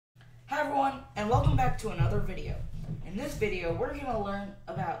Hi everyone, and welcome back to another video. In this video, we're going to learn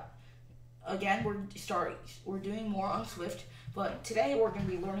about, again, we're doing more on Swift, but today we're going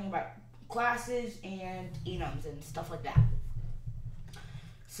to be learning about classes and enums and stuff like that.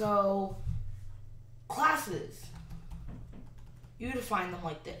 So, classes, you define them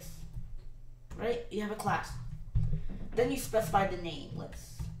like this, right? You have a class. Then you specify the name.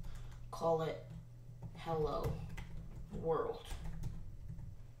 Let's call it Hello World.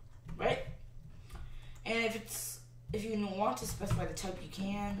 Right? And if you want to specify the type, you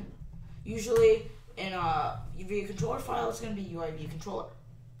can. Usually in a UIV controller file, it's going to be UIV controller.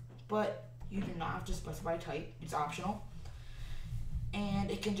 But you do not have to specify type. It's optional.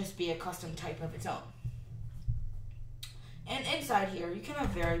 And it can just be a custom type of its own. And inside here, you can have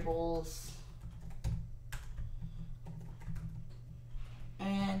variables.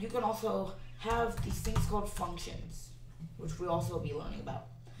 And you can also have these things called functions, which we'll also be learning about.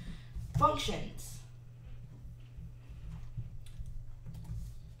 Functions.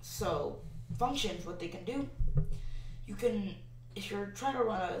 So, functions, what they can do, you can, if you're trying to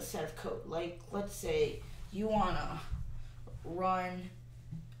run a set of code, like let's say you want to run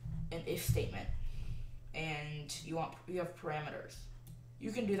an if statement and you have parameters,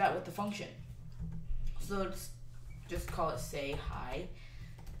 you can do that with the function. So just call it say hi,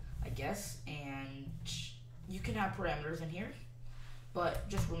 I guess, and you can have parameters in here. But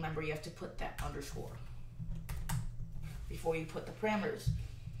just remember, you have to put that underscore before you put the parameters.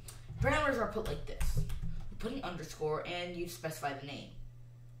 Parameters are put like this. You put an underscore and you specify the name.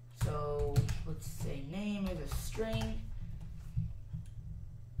 So let's say name is a string.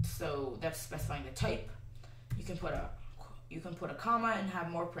 So that's specifying the type. You can put a comma and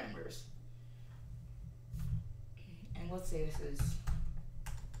have more parameters. And let's say this is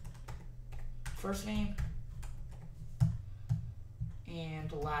first name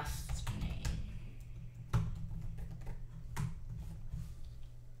and last name.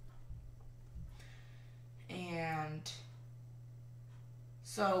 And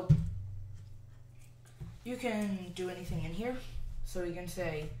so you can do anything in here. So you can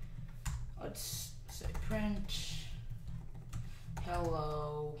say, let's say print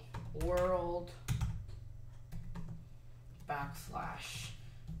hello world backslash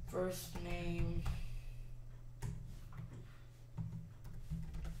first name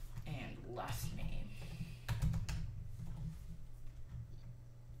last name.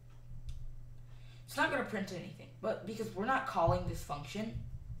 It's not going to print anything, but because we're not calling this function,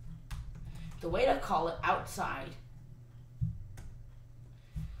 the way to call it outside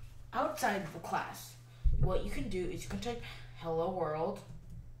of the class, what you can do is you can type hello world,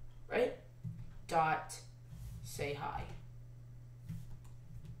 right? Dot say hi.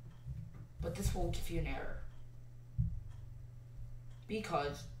 But this will give you an error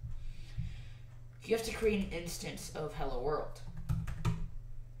because you have to create an instance of hello world.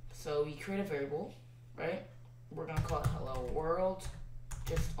 So you create a variable, right? We're going to call it hello world,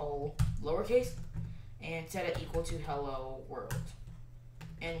 just all lowercase, and set it equal to hello world.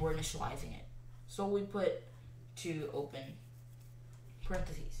 And we're initializing it. So we put to open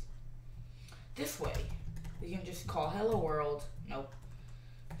parentheses. This way, we can just call hello world, nope,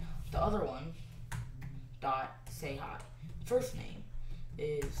 the other one, dot say hi. First name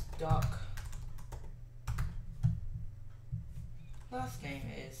is duck. Last name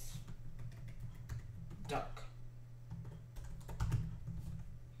is duck.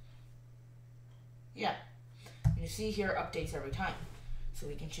 Yeah. And you see here updates every time. So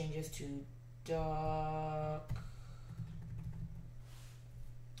we can change this to duck.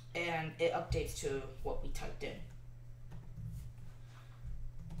 And it updates to what we typed in.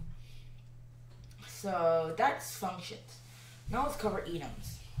 So that's functions. Now let's cover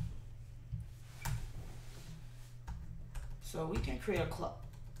enums. So we can create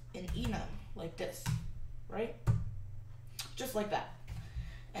an enum like this, right? Just like that.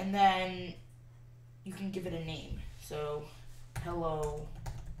 And then you can give it a name. So hello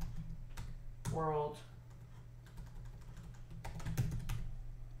world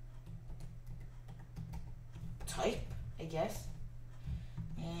type, I guess.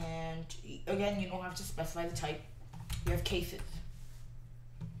 And again, you don't have to specify the type. You have cases.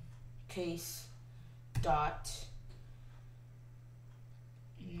 Case dot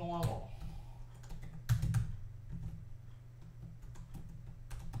normal.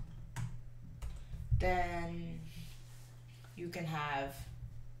 Then you can have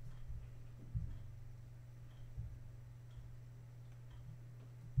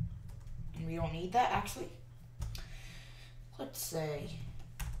and we don't need that actually. Let's say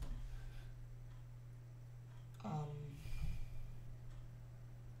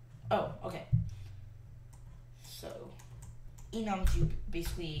Oh, enums, you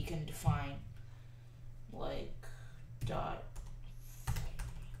basically can define like dot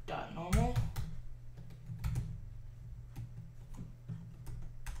normal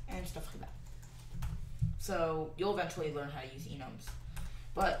and stuff like that. So you'll eventually learn how to use enums,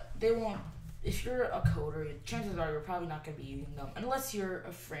 but they won't. If you're a coder, chances are you're probably not going to be using them unless you're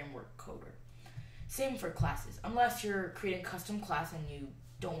a framework coder. Same for classes, unless you're creating a custom class and you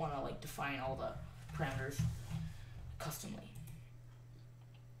don't want to like define all the parameters customly.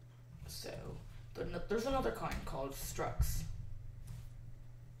 So there's another kind called Structs.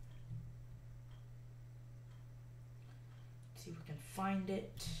 Let's see if we can find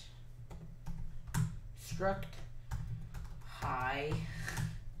it. Struct hi.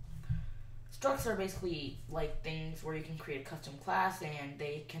 Structs are basically like things where you can create a custom class and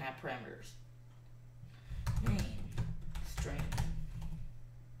they can have parameters. Name, string,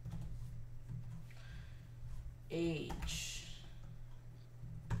 age,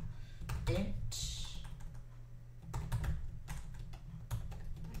 int,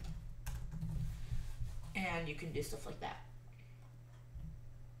 and you can do stuff like that.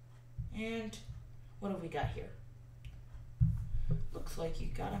 And what have we got here? Looks like you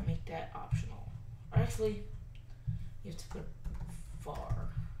gotta make that optional. Or actually, you have to put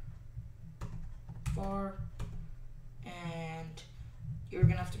var, and you're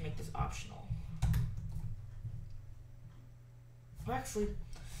gonna have to make this optional. Or actually,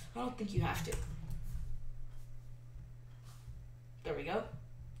 I don't think you have to. There we go.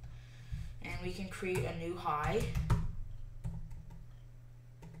 And we can create a new hi.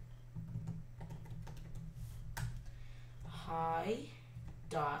 Hi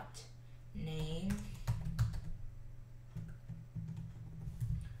dot name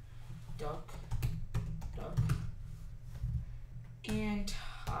duck and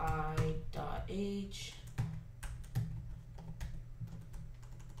hi dot age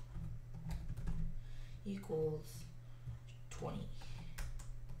equals 20.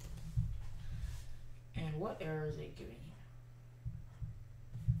 And what error is it giving you?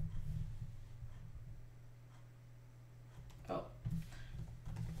 Oh.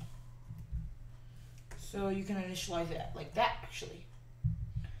 So you can initialize it like that, actually.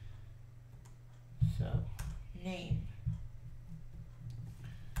 So, name,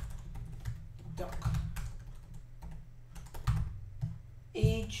 duck,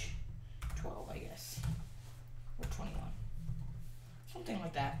 age, 12, I guess, or 21. Something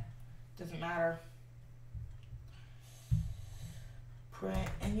like that. Doesn't matter. Print,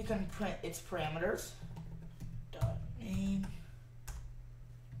 and you can print its parameters. Dot name,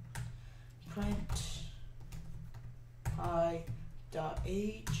 print, hi dot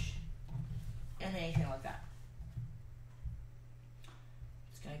age, and anything like that.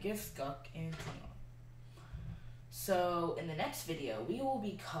 It's gonna give Scuck in 21. So in the next video, we will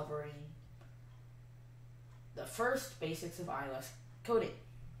be covering the first basics of iOS coding.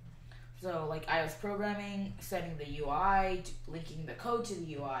 So like iOS programming, setting the UI, linking the code to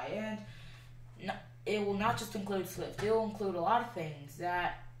the UI, and it will not just include Swift. It will include a lot of things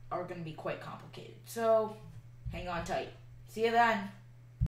that are going to be quite complicated. So hang on tight. See you then.